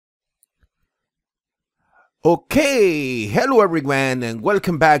Okay, hello everyone and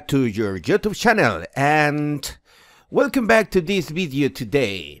welcome back to your YouTube channel and welcome back to this video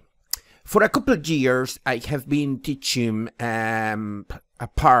today. For a couple of years I have been teaching a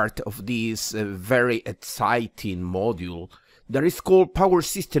part of this very exciting module that is called Power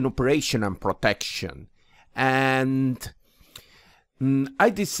System Operation and Protection, and I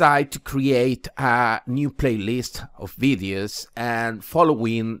decided to create a new playlist of videos and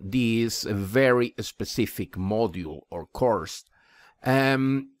following this very specific module or course.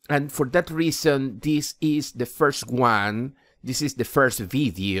 And for that reason, this is the first one. This is the first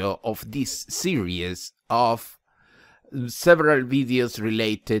video of this series of several videos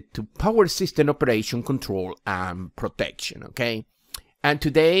related to power system operation, control, and protection. Okay, and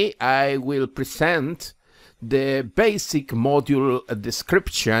today I will present the basic module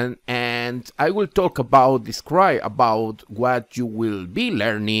description, and I will describe about what you will be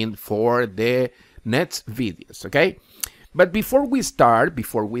learning for the next videos. Okay, but before we start,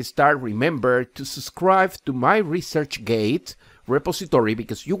 remember to subscribe to my ResearchGate repository,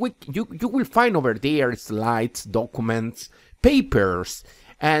 because you will find over there slides, documents, papers,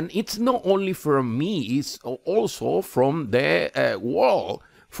 and it's not only from me, it's also from the world,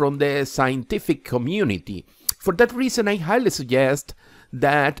 from the scientific community. For that reason, I highly suggest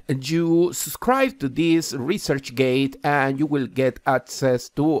that you subscribe to this ResearchGate and you will get access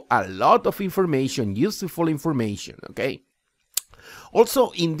to a lot of information, useful information, okay?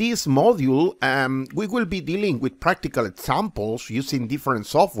 Also, in this module, we will be dealing with practical examples using different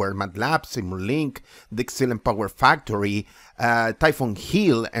software, MATLAB, Simulink, the Excellent Power Factory, Typhoon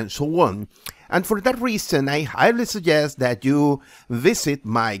Hill, and so on. And for that reason, I highly suggest that you visit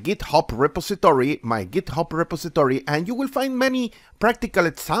my GitHub repository, and you will find many practical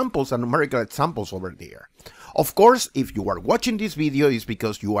examples and numerical examples over there. Of course, if you are watching this video, it's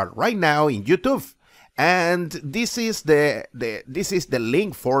because you are right now in YouTube. And this is the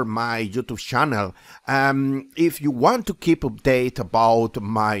link for my YouTube channel. If you want to keep update about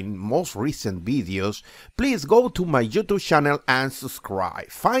my most recent videos, please go to my YouTube channel and subscribe.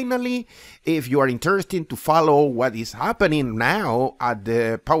 Finally, if you are interested to follow what is happening now at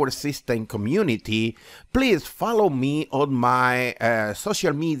the power system community, please follow me on my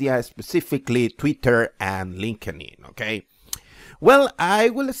social media, specifically Twitter and LinkedIn, okay? Well,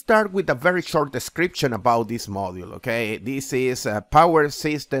 I will start with a very short description about this module, okay? This is Power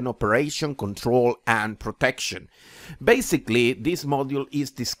System Operation, Control, and Protection. Basically, this module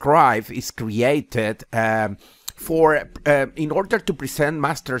is created in order to present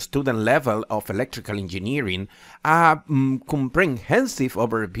master student level of electrical engineering a comprehensive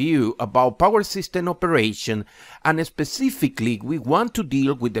overview about power system operation, and specifically we want to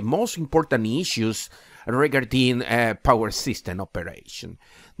deal with the most important issues regarding power system operation.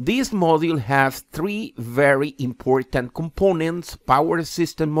 This module has three very important components: power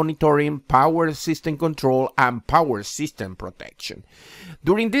system monitoring, power system control, and power system protection.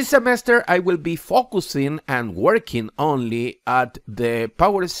 During this semester, I will be focusing and working only at the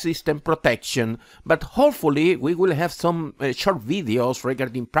power system protection, but hopefully we will have some short videos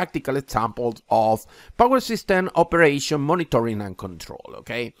regarding practical examples of power system operation, monitoring, and control,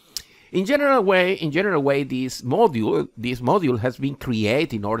 okay? In general way, this module has been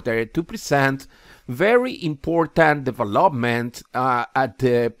created in order to present very important development at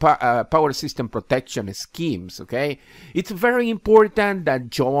the power system protection schemes, okay? It's very important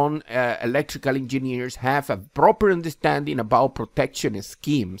that young electrical engineers have a proper understanding about protection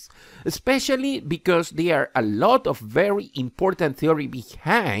schemes, especially because there are a lot of very important theory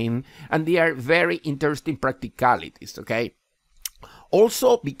behind, and they are very interesting practicalities, okay?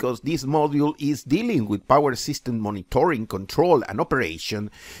 Also, because this module is dealing with power system monitoring, control, and operation,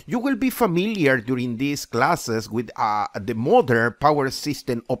 you will be familiar during these classes with the modern power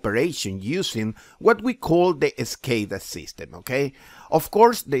system operation using what we call the SCADA system, okay? Of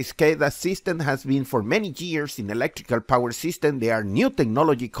course, the SCADA system has been for many years in electrical power system. There are new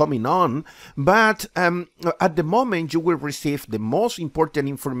technology coming on, but at the moment you will receive the most important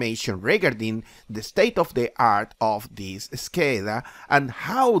information regarding the state of the art of this SCADA and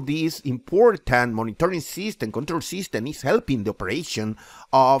how this important monitoring system, control system is helping the operation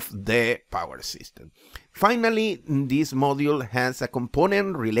of the power system. Finally, this module has a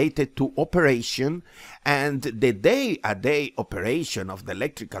component related to operation, and the day-to-day operation of the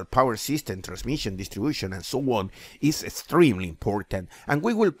electrical power system, transmission, distribution, and so on is extremely important. And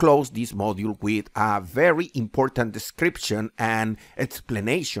we will close this module with a very important description and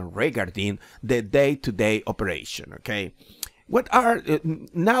explanation regarding the day-to-day operation, okay?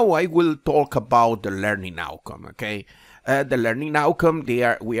 Now I will talk about the learning outcome, okay? The learning outcome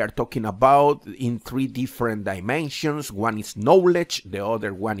we are talking about in 3 different dimensions. One is knowledge, the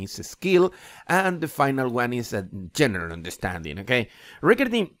other one is skill, and the final one is a general understanding. Okay,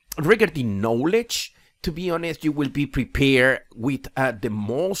 regarding knowledge, to be honest, you will be prepared with the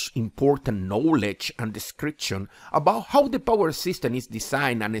most important knowledge and description about how the power system is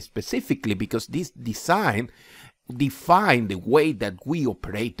designed, and specifically because this design define the way that we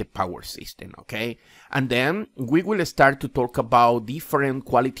operate the power system, okay? And then we will start to talk about different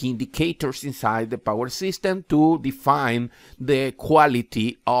quality indicators inside the power system to define the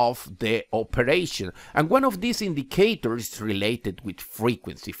quality of the operation. And one of these indicators is related with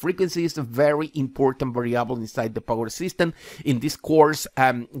frequency. Frequency is a very important variable inside the power system. In this course,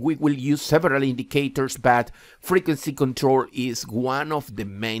 we will use several indicators, but frequency control is one of the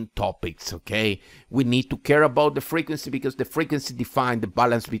main topics, okay? We need to care about the frequency because the frequency defines the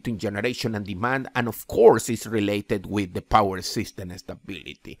balance between generation and demand, and of course is related with the power system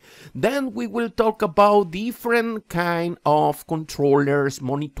stability. Then we will talk about different kind of controllers,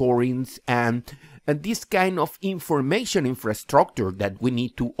 monitorings, and this kind of information infrastructure that we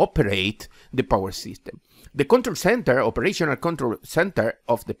need to operate the power system. The control center, operational control center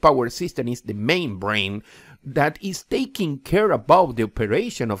of the power system, is the main brain that is taking care about the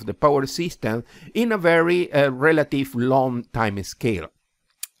operation of the power system in a very relative long time scale.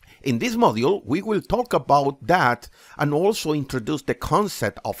 In this module, we will talk about that and also introduce the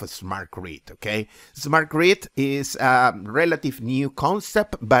concept of a smart grid, okay? Smart grid is a relative new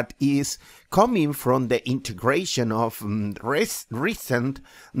concept, but is coming from the integration of recent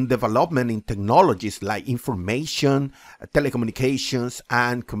development in technologies like information, telecommunications,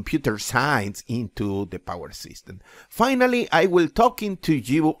 and computer science into the power system. Finally, I will talking to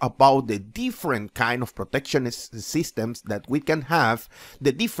you about the different kind of protection systems that we can have,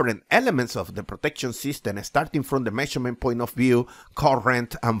 the different elements of the protection system, starting from the measurement point of view,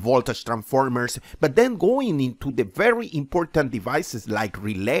 current and voltage transformers, but then going into the very important devices like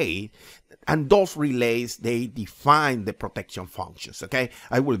relay. And those relays, they define the protection functions, okay?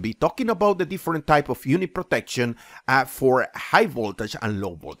 I will be talking about the different type of unit protection for high voltage and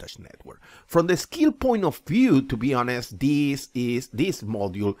low voltage network. From the skill point of view, to be honest, this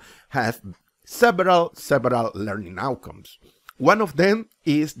module has several learning outcomes. One of them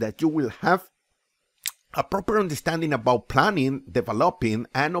is that you will have a proper understanding about planning, developing,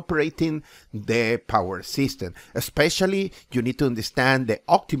 and operating the power system. Especially, you need to understand the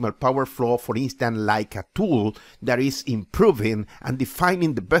optimal power flow, for instance, like a tool that is improving and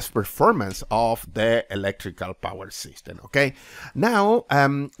defining the best performance of the electrical power system, okay? Now,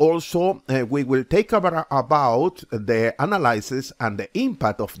 also, we will take about the analysis and the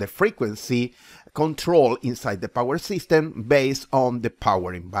impact of the frequency control inside the power system based on the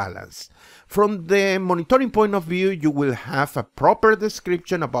power imbalance. From the monitoring point of view, you will have a proper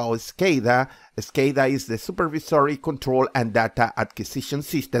description about SCADA. SCADA is the supervisory control and data acquisition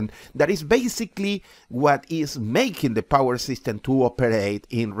system that is basically what is making the power system to operate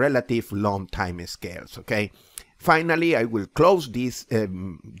in relative long time scales, okay? Finally, I will close this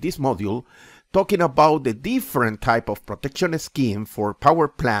module talking about the different type of protection scheme for power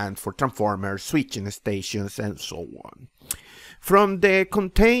plant, for transformers, switching stations, and so on. From the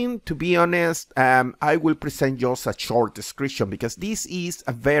content, to be honest, I will present just a short description because this is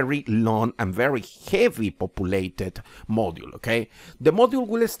a very long and very heavy populated module, okay? The module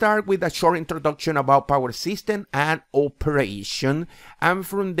will start with a short introduction about power system and operation, and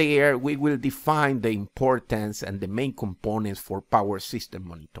from there we will define the importance and the main components for power system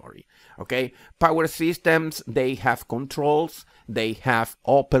monitoring, okay? Power systems, they have controls, they have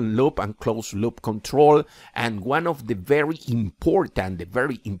open loop and closed loop control, and one of the very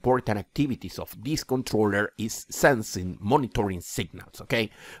important activities of this controller is sensing, monitoring signals, okay?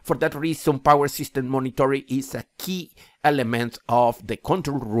 For that reason, power system monitoring is a key element of the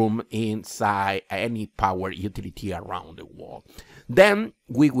control room inside any power utility around the world. Then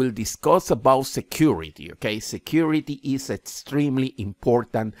we will discuss about security, okay? Security is extremely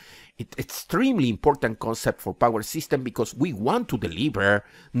important concept for power system because we want to deliver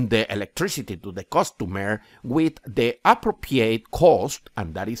the electricity to the customer with the appropriate cost,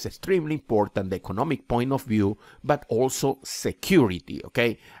 and that is extremely important, the economic point of view, but also security,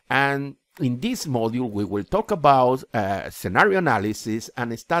 okay? And in this module, we will talk about scenario analysis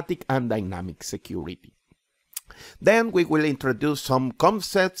and static and dynamic security. Then we will introduce some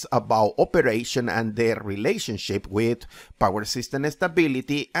concepts about operation and their relationship with power system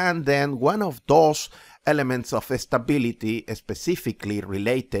stability, and then one of those elements of stability specifically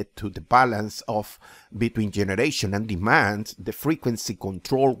related to the balance between generation and demand, the frequency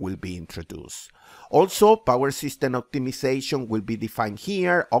control, will be introduced. Also, power system optimization will be defined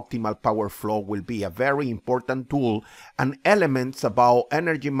here. Optimal power flow will be a very important tool, and elements about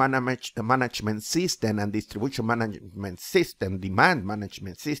energy management system and distribution management system, demand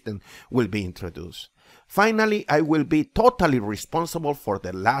management system will be introduced. Finally, I will be totally responsible for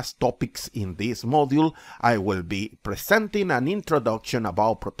the last topics in this module. I will be presenting an introduction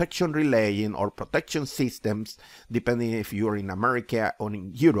about protection relaying or protection systems, depending if you're in America or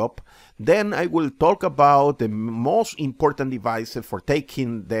in Europe. Then I will talk about the most important devices for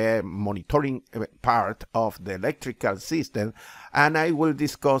taking the monitoring part of the electrical system, and I will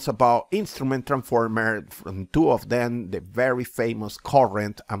discuss about instrument transformer, from two of them, the very famous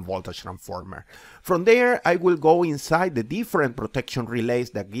current and voltage transformer. From there, I will go inside the different protection relays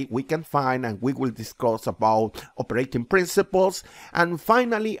that we can find, and we will discuss about operating principles. And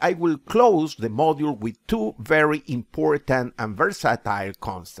finally, I will close the module with two very important and versatile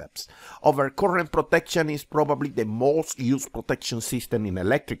concepts. Overcurrent protection is probably the most used protection system in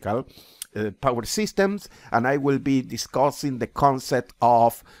electrical power systems, and I will be discussing the concept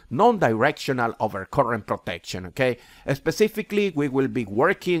of non-directional overcurrent protection. Okay, specifically we will be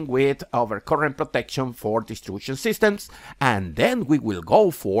working with overcurrent protection for distribution systems, and then we will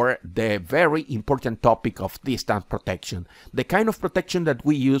go for the very important topic of distance protection, the kind of protection that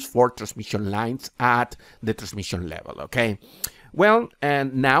we use for transmission lines at the transmission level. Okay. Well,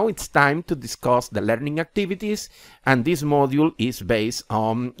 and now it's time to discuss the learning activities, and this module is based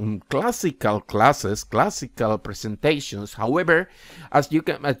on classical classes, classical presentations. However, as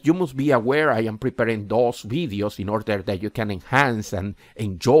you must be aware, I am preparing those videos in order that you can enhance and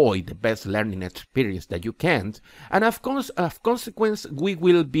enjoy the best learning experience that you can. And of course, of consequence, we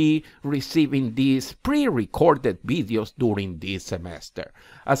will be receiving these pre-recorded videos during this semester.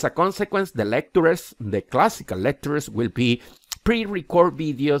 As a consequence, the lecturers, the classical lecturers, will be pre-record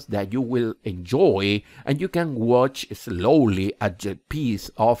videos that you will enjoy, and you can watch slowly at the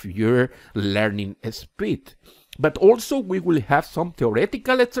pace of your learning speed. But also we will have some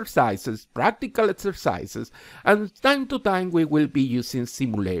theoretical exercises, practical exercises, and time to time we will be using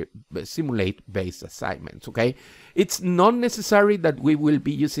simulate-based assignments. Okay, it's not necessary that we will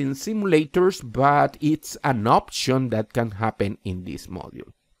be using simulators, but it's an option that can happen in this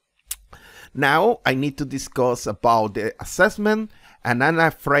module. Now I need to discuss about the assessment, and I'm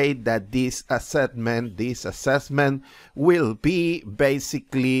afraid that this assessment will be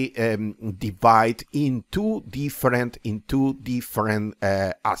basically divided in two different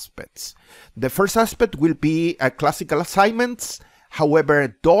aspects. The first aspect will be classical assignments.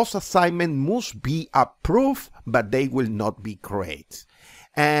 However, those assignments must be approved, but they will not be graded.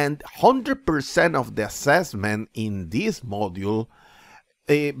 And 100% of the assessment in this module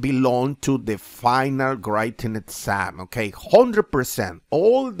belong to the final grading exam. Okay, 100%.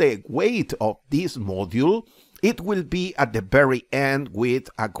 All the weight of this module, it will be at the very end with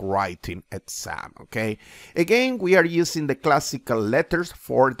a grading exam. Okay, again, we are using the classical letters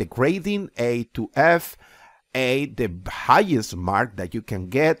for the grading: A to F. A, the highest mark that you can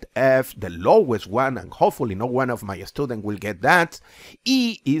get; F, the lowest one, and hopefully no one of my students will get that;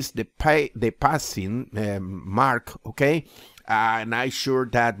 E is the passing mark. Okay, and I'm sure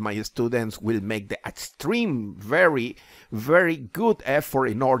that my students will make the extreme, very good effort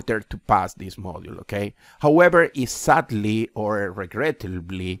in order to pass this module. Okay, however, if sadly or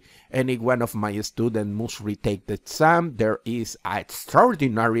regrettably any one of my students must retake the exam, there is an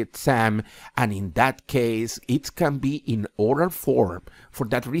extraordinary exam, and in that case it can be in oral form. For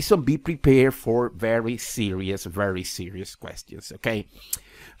that reason, be prepared for very serious questions. Okay,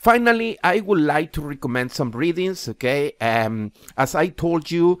 finally, I would like to recommend some readings. Okay, as I told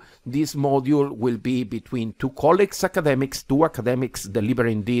you, this module will be between two academics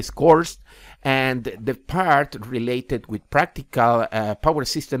delivering this course, and the part related with practical power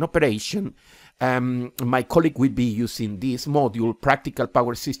system operation. My colleague will be using this module, Practical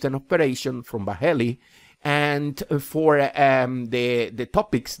Power System Operation from Baheli. And for the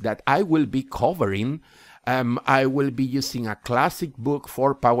topics that I will be covering, I will be using a classic book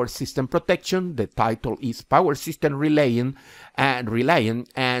for power system protection. The title is Power System Relaying,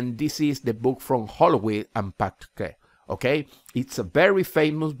 and this is the book from Holloway and Patrick. Okay, it's a very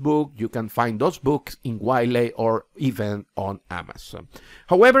famous book. You can find those books in Wiley or even on Amazon.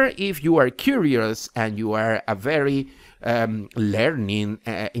 However, if you are curious and you are a very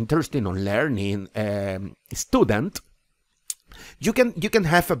interested in learning student, You can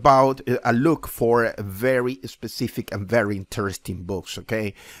have about a look for very specific and very interesting books.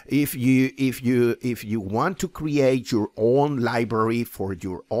 Okay, if you want to create your own library for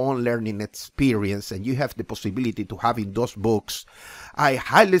your own learning experience, and you have the possibility to having those books, I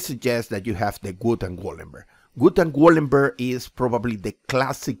highly suggest that you have the Good and Wallenberg. Good and Wallenberg is probably the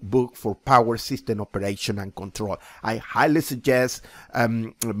classic book for power system operation and control. I highly suggest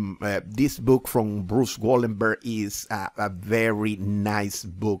this book from Bruce Wallenberg is a very nice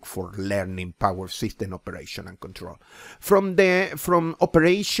book for learning power system operation and control. From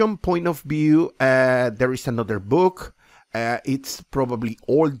operation point of view, there is another book. It's probably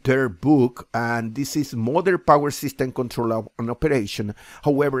older book, and this is Modern Power System Control and Operation.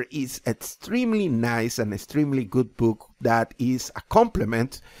 However, it's extremely nice and extremely good book that is a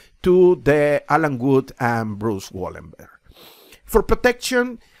complement to the Alan Wood and Bruce Wallenberg. For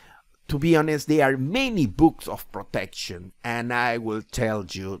protection, to be honest, there are many books of protection, and I will tell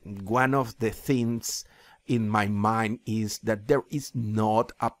you, one of the things in my mind is that there is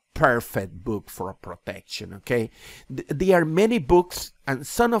not a perfect book for protection. Okay, there are many books, and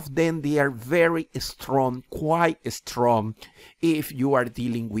some of them they are very strong, quite strong, if you are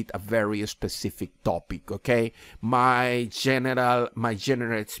dealing with a very specific topic. Okay, my general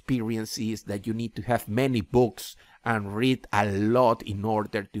experience is that you need to have many books and read a lot in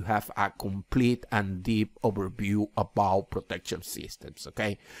order to have a complete and deep overview about protection systems.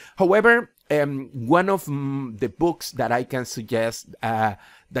 Okay, however, one of the books that I can suggest that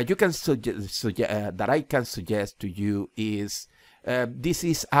I can suggest to you is this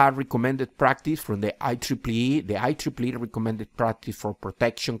is a recommended practice from the IEEE. The IEEE recommended practice for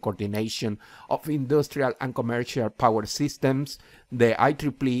protection coordination of industrial and commercial power systems, the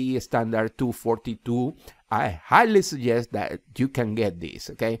IEEE standard 242. I highly suggest that you can get this.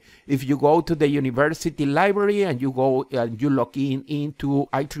 Okay, if you go to the university library and you go and you log into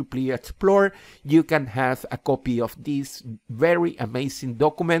IEEE Explorer, you can have a copy of this very amazing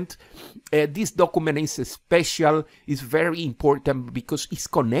document. This document is special, it's very important because it's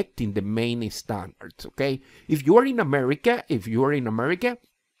connecting the main standards. Okay, if you are in America,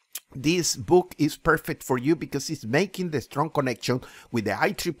 this book is perfect for you because it's making the strong connection with the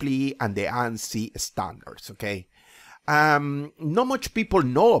IEEE and the ANSI standards. Okay, not much people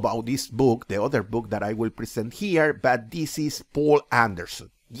know about this book, the other book that I will present here, but this is Paul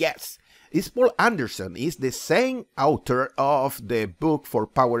Anderson. Yes, it's Paul Anderson. Is the same author of the book for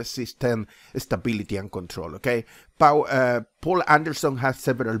power system stability and control. Okay, Paul Anderson has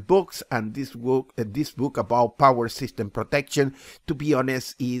several books, and this book about power system protection, to be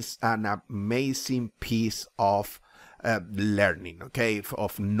honest, is an amazing piece of learning, okay,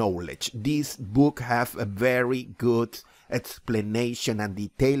 of knowledge. This book has a very good explanation and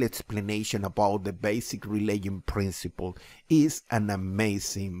detailed explanation about the basic relaying principle. Is an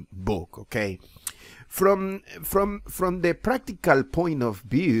amazing book. Okay, from the practical point of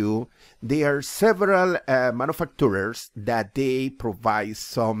view, there are several manufacturers that they provide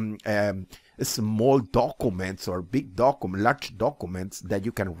some small documents or large documents that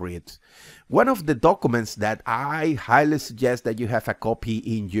you can read. One of the documents that I highly suggest that you have a copy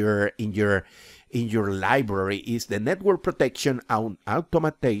in your library is the Network Protection and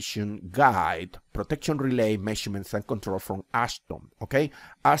Automation Guide, Protection Relay Measurements and Control from Ashton. Okay,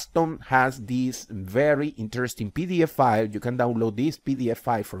 Ashton has this very interesting PDF file. You can download this PDF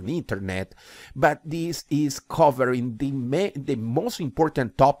file from the internet, but this is covering the most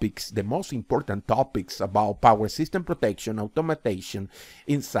important topics, about power system protection, automation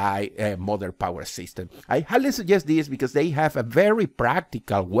inside a modern power system. I highly suggest this because they have a very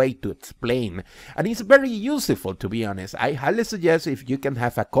practical way to explain, and it's very useful, to be honest. I highly suggest if you can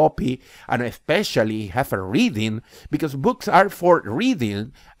have a copy, and especially have a reading, because books are for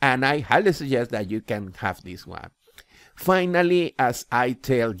reading, and I highly suggest that you can have this one. Finally, as I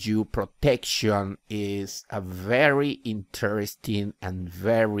tell you, protection is a very interesting and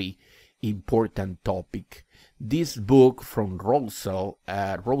very important topic. This book from Russell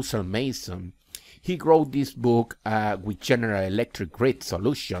Mason, he wrote this book with General Electric Grid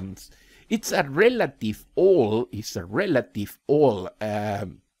Solutions. It's a relative old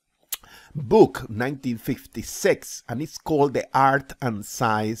book, 1956, and it's called The Art and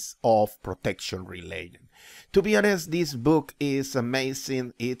Science of Protection Relaying. To be honest, this book is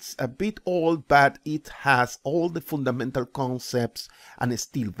amazing. It's a bit old, but it has all the fundamental concepts and it's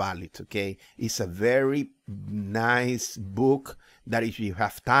still valid. Okay, it's a very nice book that if you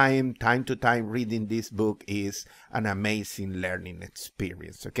have time to time, reading this book is an amazing learning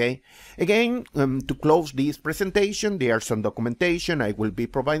experience, okay? Again, to close this presentation, there are some documentation. I will be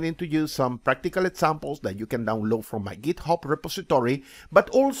providing to you some practical examples that you can download from my GitHub repository, but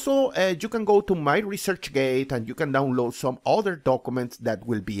also you can go to my ResearchGate and you can download some other documents that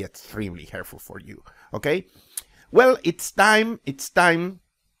will be extremely helpful for you, okay? Well, it's time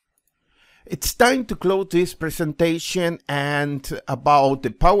to close this presentation and about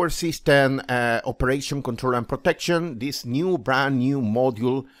the power system operation, control, and protection, this brand new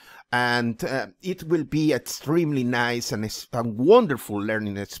module. And it will be extremely nice and it's a wonderful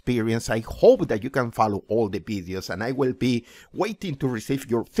learning experience. I hope that you can follow all the videos, and I will be waiting to receive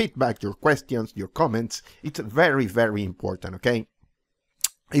your feedback, your questions, your comments. It's very, very important, okay?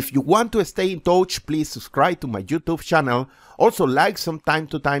 If you want to stay in touch, please subscribe to my YouTube channel. Also, likes from time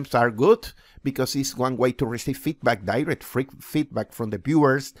to time are good because it's one way to receive feedback, direct feedback from the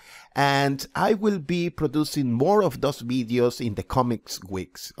viewers. And I will be producing more of those videos in the coming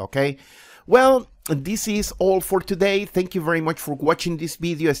weeks, okay? Well, this is all for today. Thank you very much for watching this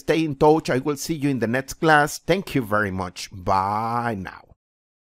video. Stay in touch. I will see you in the next class. Thank you very much. Bye now.